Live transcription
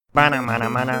Mana mana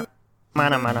mana.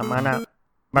 Mana mana mana.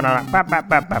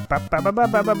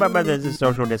 This is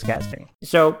social disgusting.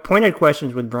 So, Pointed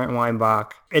Questions with Brent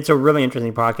Weinbach. It's a really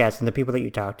interesting podcast, and the people that you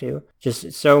talk to,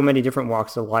 just so many different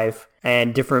walks of life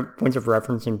and different points of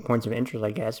reference and points of interest,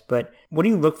 I guess. But what do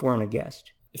you look for in a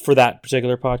guest? For that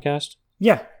particular podcast?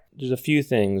 Yeah. There's a few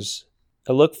things.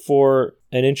 I look for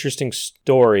an interesting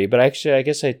story, but actually, I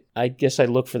guess I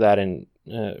look for that in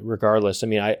regardless. I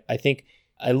mean, I think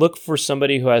I look for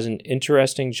somebody who has an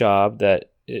interesting job that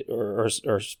or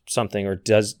something, or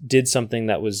did something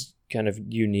that was kind of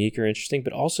unique or interesting,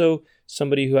 but also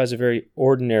somebody who has a very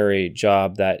ordinary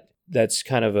job that's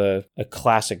kind of a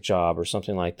classic job or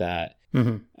something like that.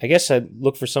 Mm-hmm. I guess I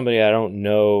look for somebody I don't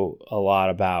know a lot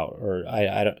about, or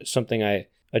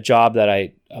a job that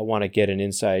I want to get an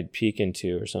inside peek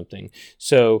into or something.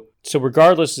 So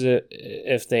regardless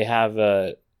if they have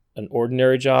an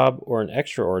ordinary job or an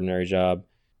extraordinary job,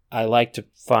 I like to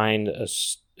find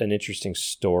an interesting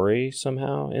story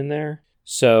somehow in there.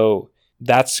 So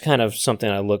that's kind of something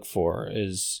I look for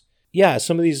is,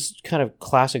 some of these kind of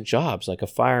classic jobs, like a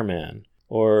fireman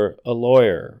or a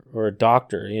lawyer or a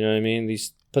doctor, you know what I mean?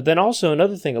 But then also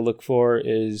another thing I look for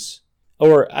is,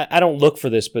 or I don't look for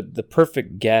this, but the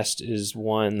perfect guest is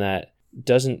one that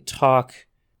doesn't talk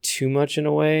too much in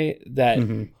a way that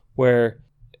where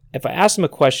if I ask them a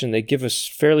question, they give a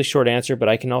fairly short answer, but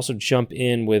I can also jump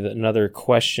in with another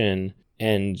question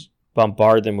and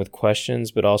bombard them with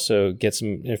questions, but also get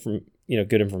some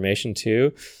good information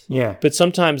tue. Yeah. But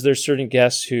sometimes there's certain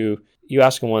guests who you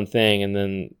ask them one thing, and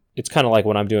then it's kind of like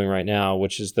what I'm doing right now,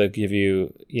 which is they'll give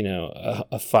you,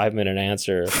 a 5-minute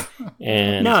answer.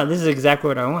 And no, this is exactly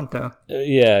what I want, though.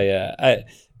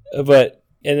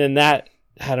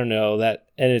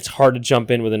 And it's hard to jump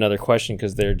in with another question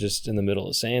because they're just in the middle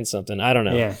of saying something. I don't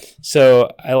know. Yeah. So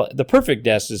the perfect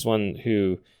guest is one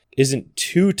who isn't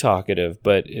too talkative,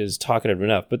 but is talkative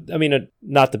enough. But I mean,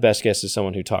 not the best guest is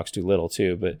someone who talks too little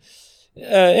too. But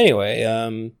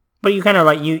anyway. But you kind of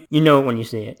like, you know it when you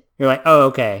see it. You're like, oh,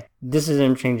 okay, this is an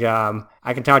interesting job.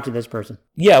 I can talk to this person.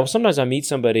 Yeah, well, sometimes I meet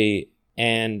somebody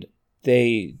and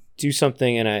they do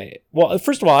something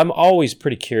first of all, I'm always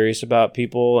pretty curious about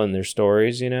people and their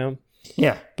stories,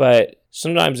 Yeah. But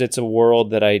sometimes it's a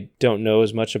world that I don't know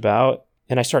as much about,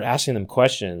 and I start asking them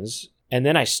questions, and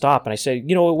then I stop and I say,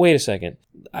 wait a second.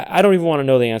 I don't even want to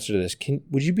know the answer to this.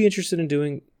 Would you be interested in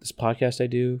doing this podcast I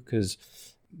do? Because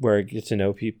where I get to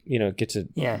know people, know,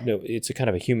 it's a kind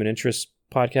of a human interest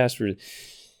podcast where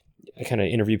I kind of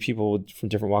interview people from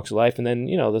different walks of life, and then,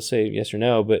 they'll say yes or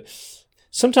no. But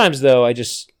sometimes though, I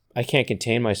can't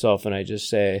contain myself, and I just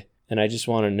say, and I just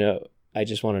want to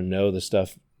know the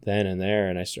stuff then and there,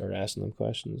 and I start asking them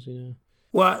questions,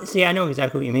 Well, see, I know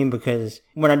exactly what you mean, because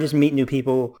when I just meet new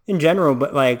people in general,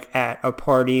 but like at a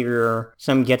party or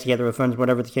some get together with friends,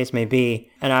 whatever the case may be,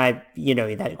 and I,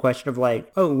 that question of like,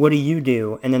 oh, what do you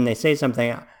do? And then they say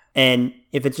something, and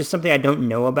if it's just something I don't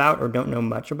know about or don't know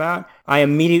much about, I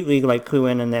immediately like clue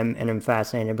in on them, and I'm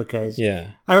fascinated because,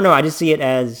 I don't know, I just see it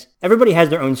as everybody has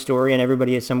their own story, and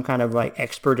everybody is some kind of like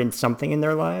expert in something in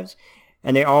their lives,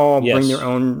 and they all bring their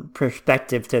own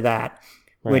perspective to that.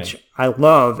 Right. Which I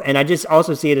love. And I just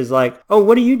also see it as like, oh,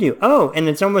 what do you do? Oh, and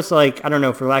it's almost like, I don't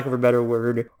know, for lack of a better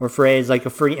word or phrase, like a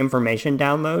free information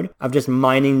download of just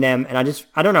mining them. And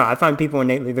I don't know, I find people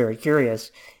innately very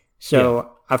curious. So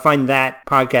I find that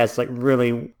podcast like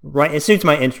really right. It suits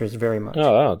my interest very much.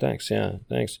 Oh, thanks. Yeah,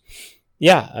 thanks.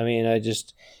 Yeah, I mean,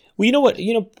 you know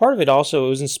what? Part of it also, it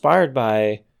was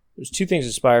two things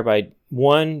inspired by,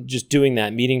 one, just doing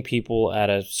that, meeting people at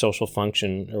a social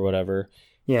function or whatever,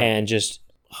 and just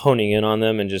honing in on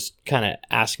them and just kind of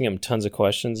asking them tons of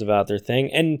questions about their thing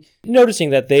and noticing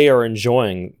that they are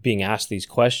enjoying being asked these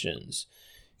questions.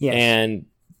 Yes. And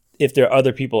if there are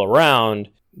other people around,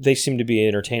 they seem to be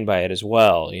entertained by it as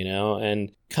well,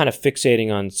 and kind of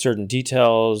fixating on certain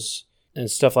details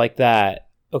and stuff like that.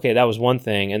 Okay, that was one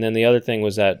thing. And then the other thing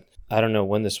was that, I don't know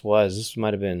when this was. This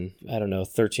might have been,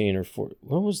 13 or 14.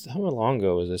 How long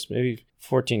ago was this? Maybe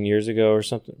 14 years ago or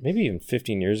something. Maybe even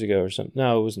 15 years ago or something.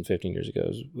 No, it wasn't 15 years ago. It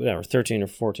was whatever, 13 or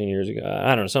 14 years ago.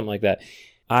 I don't know, something like that.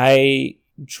 I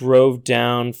drove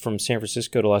down from San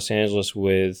Francisco to Los Angeles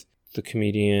with the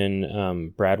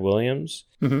comedian Brad Williams,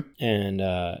 and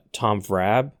Tom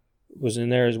Vrab was in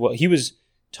there as well.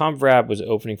 Tom Vrab was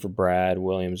opening for Brad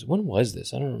Williams. When was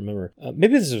this? I don't remember.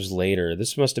 Maybe this was later.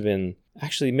 This must have been,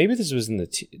 actually, maybe this was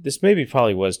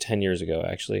probably was 10 years ago,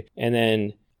 actually. And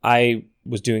then I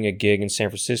was doing a gig in San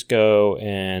Francisco,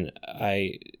 and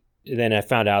I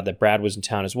found out that Brad was in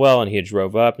town as well, and he had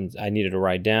drove up, and I needed to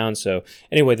ride down. So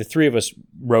anyway, the three of us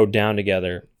rode down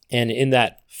together And in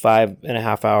that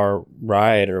 5.5 hour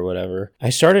ride or whatever, I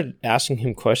started asking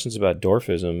him questions about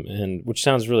dwarfism, and which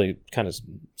sounds really kind of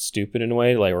stupid in a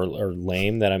way, like or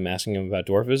lame that I'm asking him about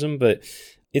dwarfism, but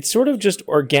it sort of just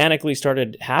organically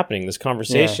started happening. This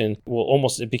conversation,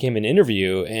 it became an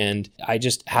interview, and I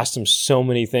just asked him so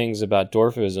many things about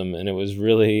dwarfism, and it was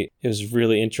really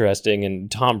interesting.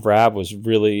 And Tom Vrab was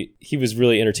really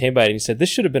entertained by it. And he said, "This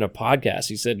should have been a podcast."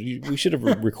 He said, "We should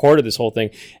have recorded this whole thing."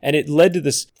 And it led to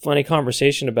this funny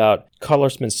conversation about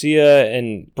Carlos Mencia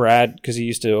and Brad, because he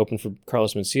used to open for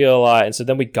Carlos Mencia a lot. And so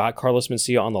then we got Carlos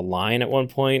Mencia on the line at one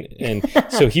point, and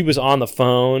so he was on the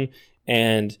phone.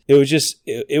 And it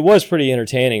was pretty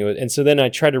entertaining. And so then I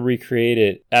tried to recreate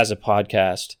it as a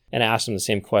podcast and asked him the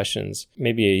same questions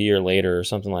maybe a year later or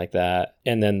something like that.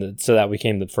 And then so that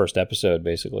became the first episode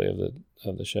basically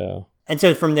of the show. And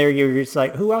so from there, you're just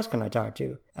like, who else can I talk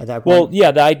to at that point? Well,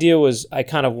 yeah, the idea was I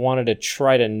kind of wanted to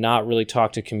try to not really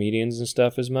talk to comedians and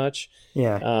stuff as much.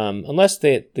 Yeah. Unless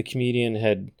the comedian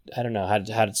had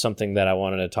something that I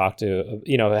wanted to talk to,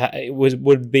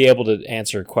 would be able to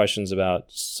answer questions about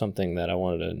something that I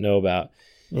wanted to know about.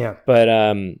 Yeah. But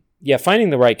finding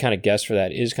the right kind of guest for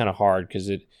that is kind of hard because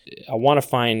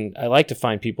I like to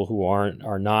find people who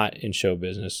are not in show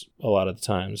business a lot of the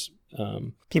times.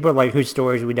 People like whose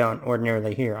stories we don't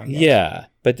ordinarily hear, I guess. Yeah,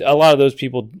 but a lot of those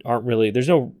people aren't really,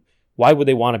 why would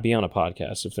they want to be on a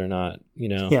podcast if they're not,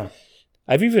 Yeah.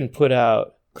 I've even put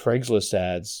out Craigslist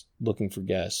ads looking for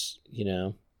guests,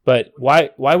 but why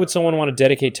would someone want to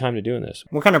dedicate time to doing this?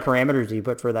 What kind of parameters do you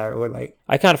put for that? Or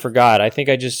I kind of forgot. I think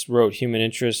I just wrote human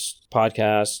interest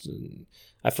podcast. And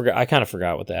I kind of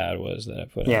forgot what the ad was that I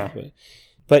put out.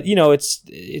 But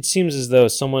it seems as though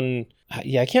someone,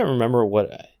 I can't remember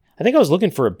what. I think I was looking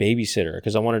for a babysitter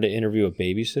because I wanted to interview a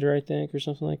babysitter, I think, or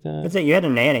something like that. That's it. You had a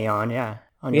nanny on, yeah.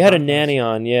 We had a nanny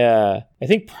on, yeah. I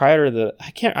think prior to I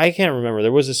can't remember.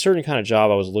 There was a certain kind of job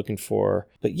I was looking for.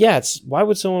 But yeah, why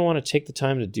would someone want to take the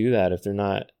time to do that if they're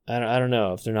not, I don't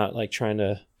know, if they're not like trying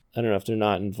to, I don't know, if they're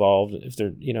not involved, if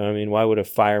they're, why would a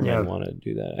fireman want to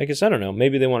do that? I guess, I don't know.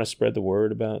 Maybe they want to spread the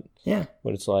word about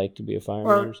what it's like to be a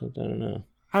fireman or something. I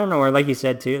don't know. Or like you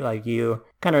said too, like you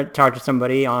kind of talk to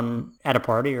somebody at a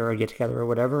party or a get together or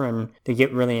whatever, and they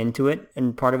get really into it.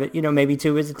 And part of it, maybe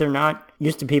too, is that they're not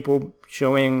used to people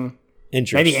showing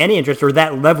interest, maybe any interest or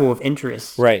that level of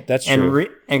interest, right? That's true,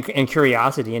 and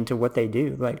curiosity into what they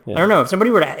do. Like I don't know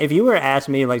if you were to ask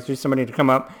me, like, just somebody to come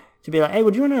up to be like, hey,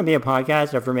 would you want to be a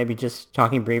podcast after maybe just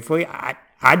talking briefly?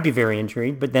 I'd be very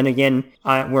intrigued, but then again,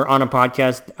 we're on a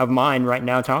podcast of mine right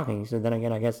now talking. So then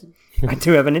again, I guess I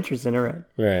do have an interest in it, right?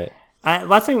 Right.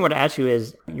 Last thing I want to ask you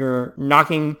is, you're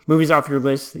knocking movies off your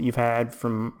list that you've had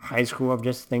from high school of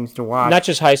just things to watch. Not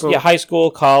just high school, high school,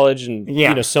 college,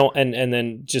 and so and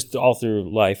then just all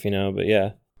through life, but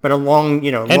yeah. But a long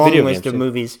list of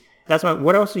movies. That's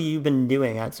what else have you been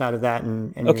doing outside of that?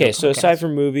 And so aside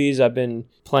from movies, I've been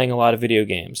playing a lot of video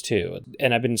games too,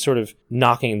 and I've been sort of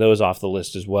knocking those off the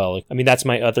list as well. I mean, that's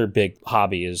my other big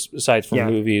hobby is, aside from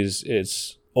movies,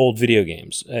 it's old video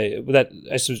games.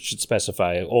 I should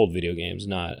specify old video games,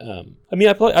 not.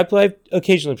 I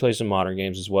occasionally play some modern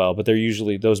games as well, but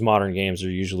those modern games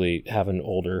usually have an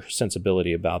older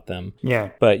sensibility about them. Yeah.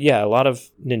 But yeah, a lot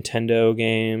of Nintendo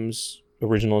games,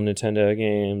 original Nintendo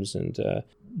games, and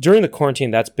during the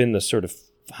quarantine, that's been the sort of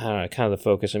kind of the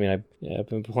focus. I mean, I've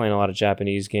been playing a lot of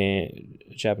Japanese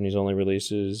only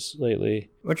releases lately.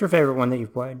 What's your favorite one that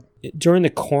you've played? During the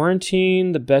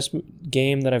quarantine, the best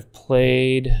game that I've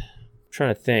played, I'm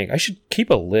trying to think. I should keep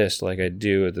a list like I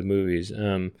do at the movies.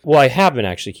 I have been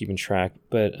actually keeping track,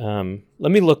 but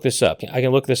let me look this up. I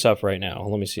can look this up right now.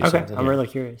 Let me see something. Okay, I'm really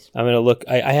curious. I'm going to look.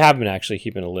 I have been actually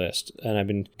keeping a list, and I've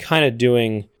been kind of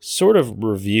doing sort of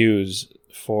reviews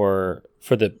for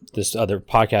this other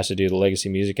podcast I do, the Legacy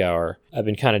Music Hour. I've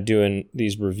been kind of doing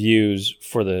these reviews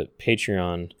for the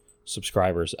Patreon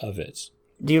subscribers of it.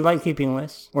 Do you like keeping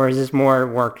lists, or is this more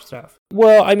work stuff?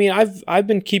 Well, I mean, I've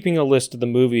been keeping a list of the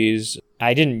movies.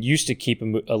 I didn't used to keep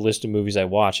a list of movies I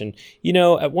watch, and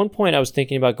at one point I was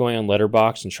thinking about going on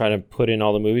Letterboxd and trying to put in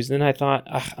all the movies. And then I thought,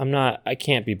 I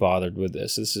can't be bothered with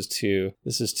this. This is too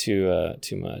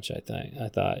much. I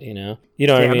thought, what I mean.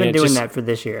 I've been doing that for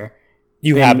this year.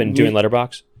 You have been doing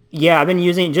Letterboxd? Yeah, I've been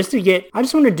using it just to I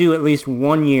just want to do at least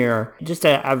 1 year, just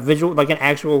a visual, like an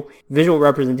actual visual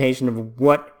representation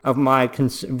of my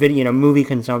movie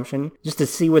consumption, just to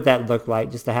see what that looked like,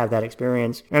 just to have that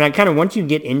experience. And I kind of, once you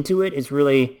get into it,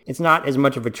 it's not as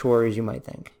much of a chore as you might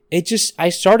think. I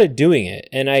started doing it,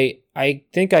 and I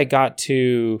think I got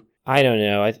to I don't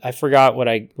know. I forgot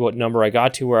what number I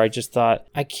got to where I just thought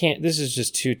I can't. This is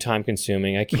just too time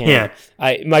consuming. I can't.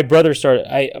 Yeah. My brother's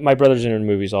into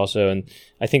movies also, and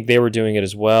I think they were doing it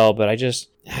as well. But I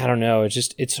don't know.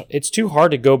 It's too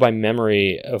hard to go by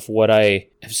memory of what I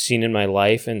have seen in my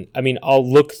life. And I mean, I'll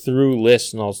look through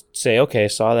lists and I'll say, okay,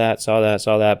 saw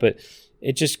that, but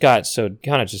it just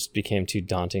just became too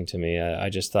daunting to me. I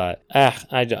just thought,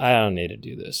 I don't need to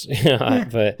do this.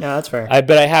 But no, that's fair.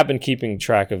 I have been keeping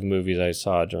track of movies I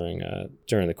saw during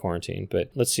the quarantine.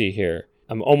 But let's see here.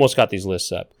 I'm almost got these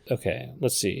lists up. Okay,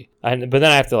 let's see. But then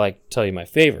I have to tell you my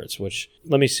favorites. Which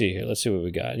let me see here. Let's see what we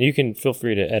got. And you can feel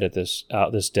free to edit this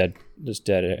out. This dead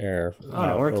air. Oh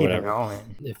no, we're keeping it going.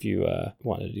 If you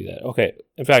want to do that. Okay.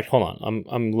 In fact, hold on.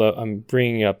 I'm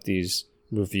bringing up these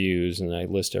reviews and I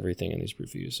list everything in these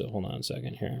reviews. So hold on a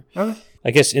second here. Okay.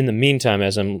 I guess in the meantime,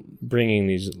 as I'm bringing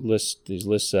these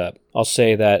lists up, I'll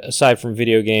say that aside from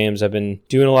video games, I've been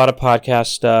doing a lot of podcast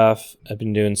stuff. I've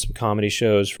been doing some comedy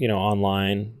shows,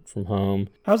 online from home.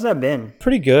 How's that been?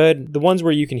 Pretty good. The ones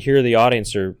where you can hear the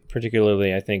audience are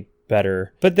particularly, I think,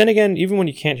 better. But then again, even when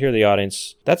you can't hear the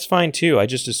audience, that's fine too. I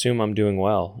just assume I'm doing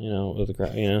well, with the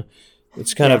crowd,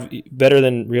 It's kind of better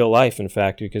than real life, in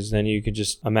fact, because then you could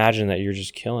just imagine that you're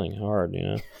just killing hard,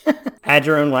 Add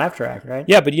your own laugh track, right?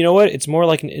 Yeah, but you know what? It's more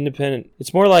like an independent.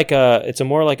 It's more like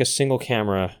a single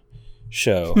camera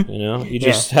show. You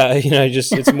just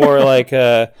it's more like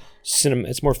a cinema.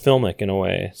 It's more filmic in a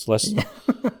way. It's less.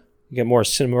 You get more of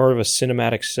a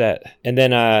cinematic set, and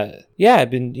then I've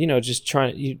been just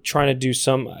trying to do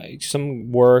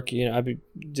some work. I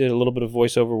did a little bit of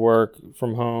voiceover work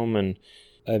from home and.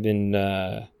 I've been,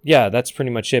 that's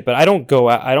pretty much it. But I don't go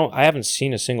out. I haven't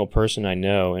seen a single person I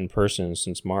know in person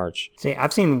since March. See,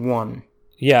 I've seen one.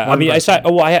 Yeah, one person.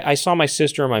 I saw my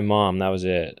sister and my mom. That was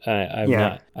it. I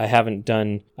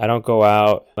don't go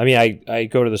out. I mean, I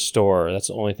go to the store. That's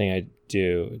the only thing I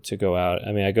do to go out.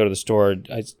 I mean, I go to the store.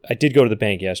 I did go to the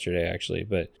bank yesterday, actually,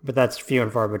 but that's few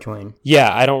and far between.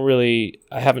 Yeah, I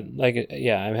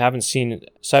haven't seen,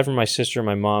 aside from my sister and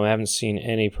my mom, I haven't seen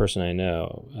any person I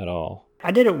know at all. I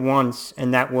did it once,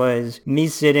 and that was me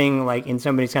sitting in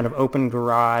somebody's kind of open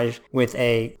garage with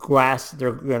a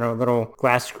little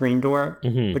glass screen door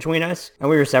between us,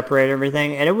 and we were separated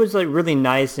everything, and it was really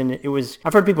nice. And it was,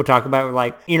 I've heard people talk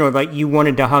about you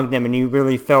wanted to hug them, and you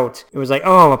really felt it was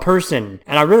a person,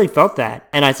 and I really felt that.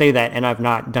 And I say that, and I've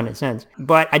not done it since,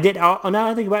 but I did. Now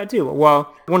I think about it too.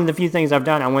 Well, one of the few things I've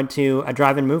done, I went to a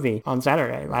drive-in movie on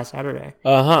last Saturday.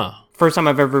 First time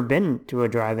I've ever been to a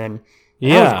drive-in.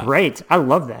 Yeah. That was great. I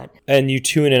love that. And you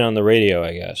tune in on the radio,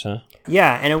 I guess, huh?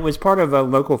 Yeah, and it was part of a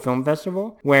local film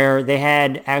festival where they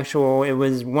had it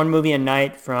was one movie a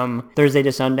night from Thursday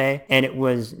to Sunday, and it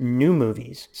was new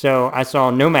movies. So I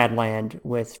saw Nomadland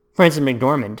with Frances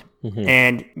McDormand,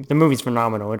 and the movie's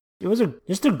phenomenal. It was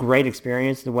just a great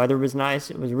experience. The weather was nice.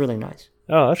 It was really nice.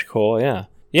 Oh, that's cool, yeah.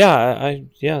 Yeah,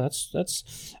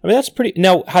 that's pretty.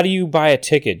 Now, how do you buy a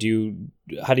ticket?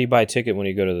 How do you buy a ticket when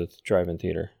you go to the drive-in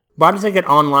theater? Bought a ticket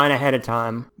online ahead of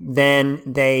time. Then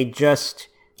they just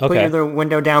put the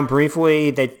window down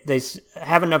briefly. They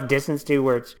have enough distance to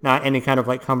where it's not any kind of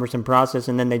cumbersome process.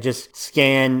 And then they just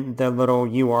scan the little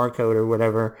UR code or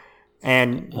whatever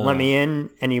and let me in.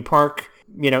 And you park,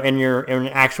 in an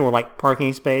actual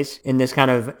parking space in this kind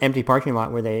of empty parking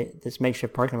lot this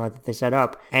makeshift parking lot that they set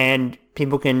up. And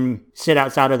people can sit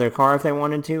outside of their car if they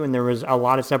wanted to, and there was a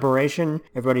lot of separation.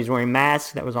 Everybody's wearing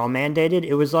masks. That was all mandated.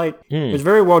 It was it was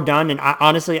very well done, and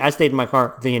I stayed in my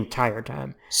car the entire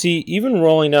time. See, even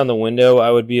rolling down the window, I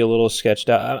would be a little sketched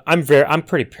out. I'm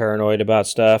pretty paranoid about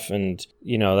stuff, and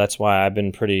that's why I've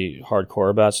been pretty hardcore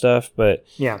about stuff. But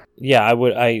yeah,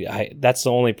 I that's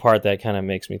the only part that kind of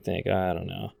makes me think. I don't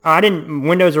know.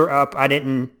 Windows were up.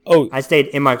 I stayed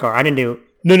in my car. I didn't do.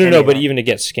 No, but even to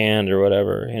get scanned or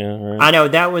whatever, right? I know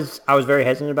I was very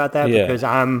hesitant about that because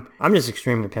I'm just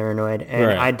extremely paranoid,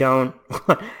 and I don't,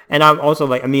 and I'm also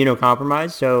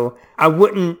immunocompromised, so I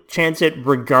wouldn't chance it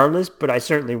regardless, but I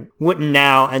certainly wouldn't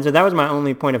now, and so that was my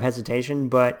only point of hesitation,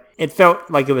 but it felt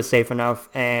like it was safe enough,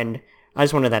 and I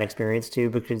just wanted that experience too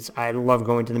because I love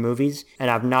going to the movies,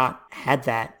 and I've not had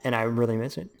that, and I really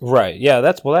miss it. Right? Yeah.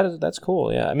 That's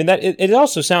cool. Yeah. I mean, it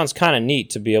also sounds kind of neat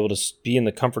to be able to be in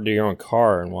the comfort of your own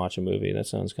car and watch a movie. That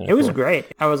sounds kind of. It was great.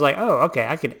 I was like, oh,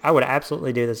 okay, I would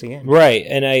absolutely do this again. Right,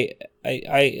 and I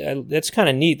that's kind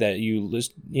of neat that you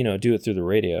do it through the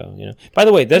radio. By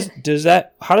the way,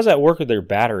 how does that work with their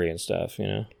battery and stuff?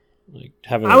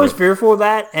 I was fearful of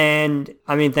that, and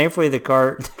I mean, thankfully the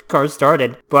car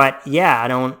started. But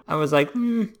yeah, I was like,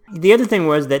 The other thing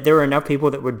was that there were enough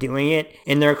people that were doing it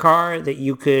in their car that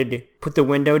you could put the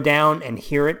window down and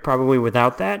hear it probably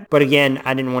without that. But again,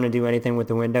 I didn't want to do anything with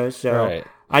the windows, so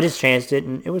I just chanced it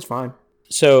and it was fine.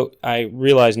 So I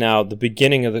realize now, the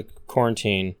beginning of the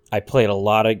quarantine, I played a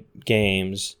lot of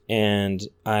games, and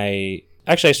I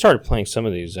started playing some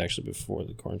of these actually before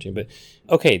the quarantine. But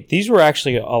okay, these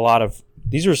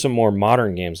were some more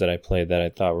modern games that I played that I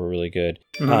thought were really good.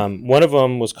 Mm-hmm. One of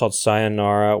them was called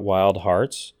Sayonara Wild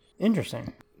Hearts.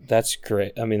 Interesting. That's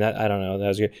great. I mean, I don't know. That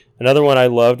was good. Another one I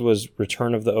loved was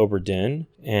Return of the Obra Dinn.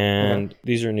 And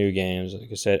these are new games, like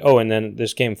I said. Oh, and then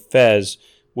this game Fez,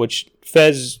 which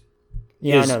Fez...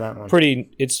 Yeah, I know that one.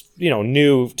 It's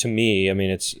new to me. I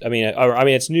mean,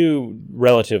 it's new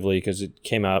relatively because it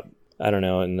came out, I don't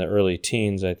know, in the early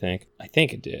teens. I think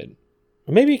it did,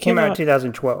 or maybe it came out in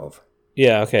 2012.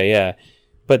 Yeah. Okay. Yeah.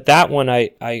 But that one,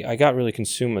 I got really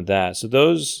consumed with that. So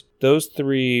those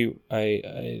three,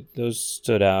 those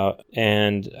stood out.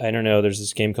 And I don't know, there's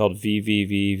this game called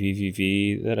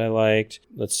VVV that I liked.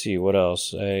 Let's see, what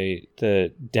else?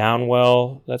 The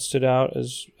Downwell, that stood out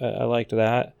as I liked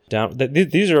that.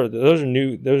 Those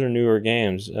are newer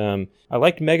games. I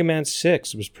liked Mega Man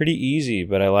 6. It was pretty easy,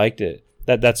 but I liked it.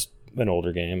 That's an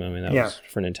older game. I mean, that was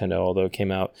for Nintendo, although it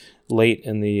came out late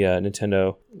in the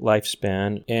Nintendo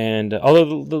lifespan. And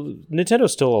although the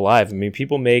Nintendo's still alive, I mean,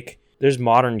 there's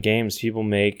modern games people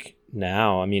make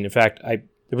now. I mean, in fact,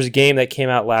 there was a game that came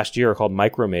out last year called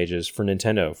Micromages for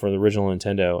Nintendo, for the original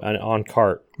Nintendo, and on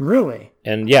cart. Really?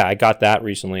 And yeah, I got that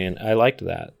recently, and I liked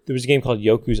that. There was a game called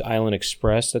Yoku's Island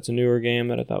Express. That's a newer game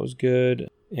that I thought was good.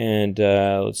 And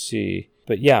let's see.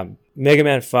 But yeah, Mega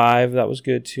Man 5, that was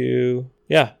good too.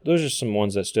 Yeah, those are some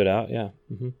ones that stood out, yeah.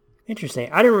 Mm-hmm. Interesting.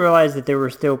 I didn't realize that there were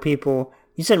still people...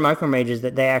 You said Micromages,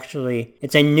 that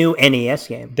it's a new NES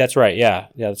game. That's right, yeah.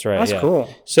 Yeah, that's right. That's cool.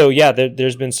 So yeah,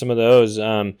 there's been some of those.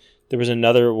 There was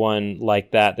another one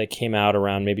like that came out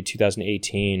around maybe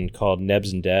 2018 called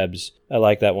Nebs and Debs. I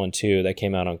like that one too. That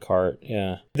came out on cart,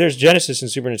 yeah. There's Genesis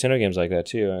and Super Nintendo games like that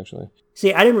too, actually.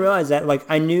 See, I didn't realize that. Like,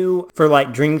 I knew for, like,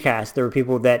 Dreamcast, there were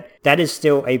people that is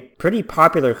still a pretty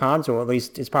popular console, at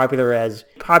least as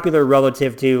popular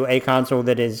relative to a console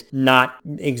that has not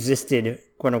existed,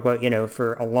 quote unquote,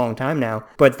 for a long time now.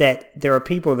 But that there are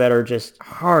people that are just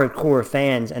hardcore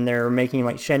fans, and they're making,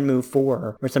 like, Shenmue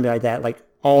 4 or something like that, like,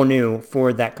 all new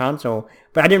for that console.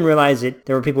 But I didn't realize that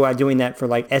there were people doing that for,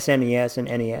 like, SNES and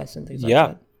NES and things like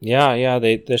that. Yeah,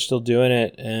 they're still doing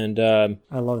it, and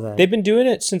I love that. They've been doing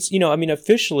it since,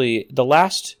 officially, the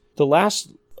last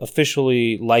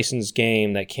officially licensed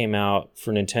game that came out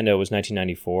for Nintendo was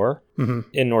 1994,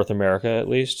 in North America at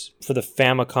least. For the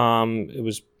Famicom,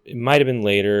 it might have been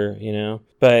later,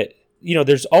 but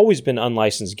there's always been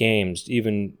unlicensed games,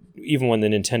 even when the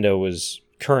Nintendo was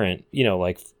current,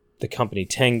 like the company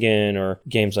Tengen or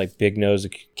games like Big Nose the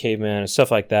Caveman and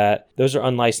stuff like that. Those are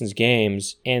unlicensed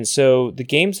games. And so the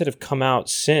games that have come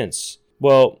out since,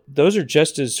 well, those are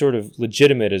just as sort of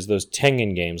legitimate as those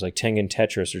Tengen games, like Tengen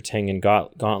Tetris or Tengen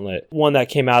Gauntlet. One that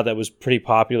came out that was pretty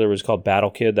popular was called Battle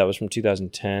Kid. That was from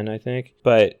 2010, I think.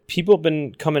 But people have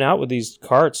been coming out with these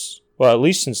carts, well, at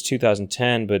least since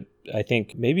 2010, but I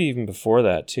think maybe even before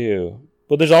that too.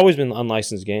 Well, there's always been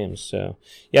unlicensed games, so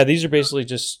yeah, these are basically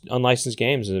just unlicensed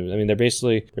games. I mean, they're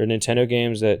Nintendo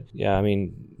games that,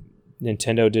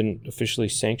 Nintendo didn't officially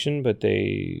sanction, but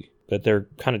they're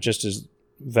kind of just as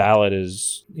valid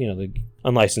as the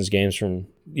unlicensed games from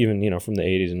even from the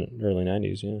 80s and early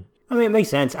 90s. Yeah. I mean, it makes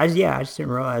sense. I just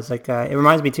didn't realize. Like, it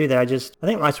reminds me too that I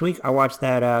think last week I watched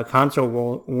that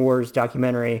Console Wars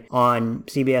documentary on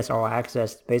CBS All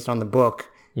Access based on the book.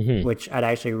 Mm-hmm. Which I'd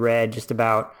actually read, just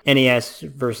about NES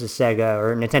versus Sega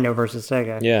or Nintendo versus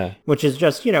Sega. Yeah. Which is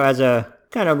just, as a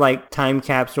kind of like time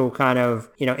capsule kind of,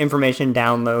 information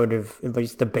download of at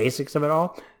least the basics of it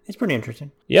all. It's pretty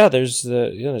interesting. Yeah, there's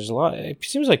a lot. It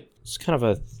seems like it's kind of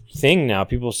a thing now.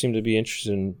 People seem to be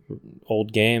interested in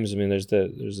old games. I mean, there's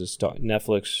this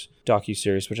Netflix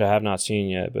docuseries, which I have not seen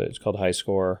yet, but it's called High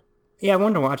Score. Yeah, I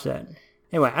wanted to watch that.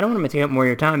 Anyway, I don't want to take up more of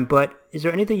your time, but is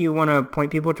there anything you want to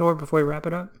point people toward before we wrap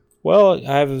it up? Well,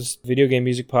 I have this video game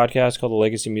music podcast called the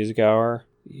Legacy Music Hour.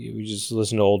 We just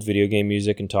listen to old video game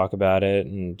music and talk about it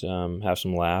and have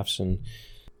some laughs. And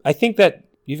I think that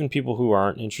even people who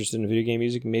aren't interested in video game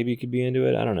music maybe could be into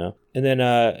it. I don't know. And then,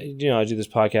 I do this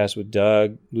podcast with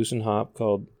Doug Lucenhop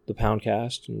called The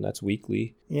Poundcast, and that's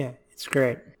weekly. Yeah, it's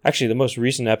great. Actually, the most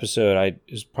recent episode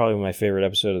is probably my favorite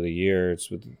episode of the year.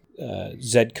 It's with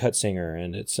Zed Cutsinger,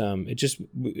 and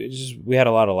we had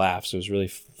a lot of laughs. It was really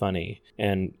funny,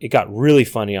 and it got really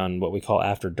funny on what we call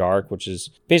After Dark, which is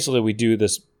basically we do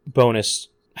this bonus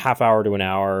half hour to an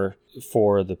hour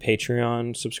for the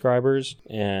Patreon subscribers,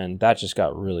 and that just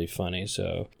got really funny.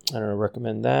 So I don't know,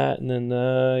 recommend that. And then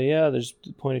there's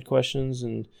pointed questions,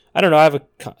 and I don't know, I have a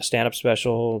stand-up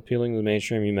special, Appealing to the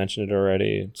Mainstream. You mentioned it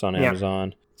already. It's on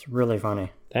Amazon. It's really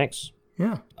funny. Thanks.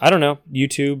 Yeah. I don't know,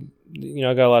 YouTube.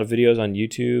 I got a lot of videos on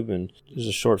YouTube, and there's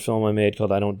a short film I made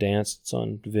called I Don't Dance. It's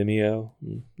on Vimeo.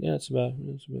 And that's about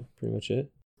pretty much it.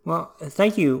 Well,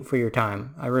 thank you for your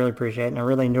time. I really appreciate it, and I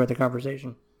really enjoyed the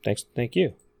conversation. Thanks. Thank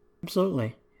you.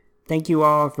 Absolutely. Thank you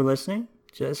all for listening.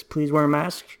 Just please wear a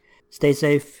mask. Stay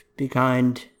safe. Be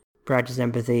kind. Practice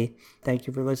empathy. Thank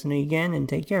you for listening again, and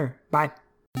take care. Bye.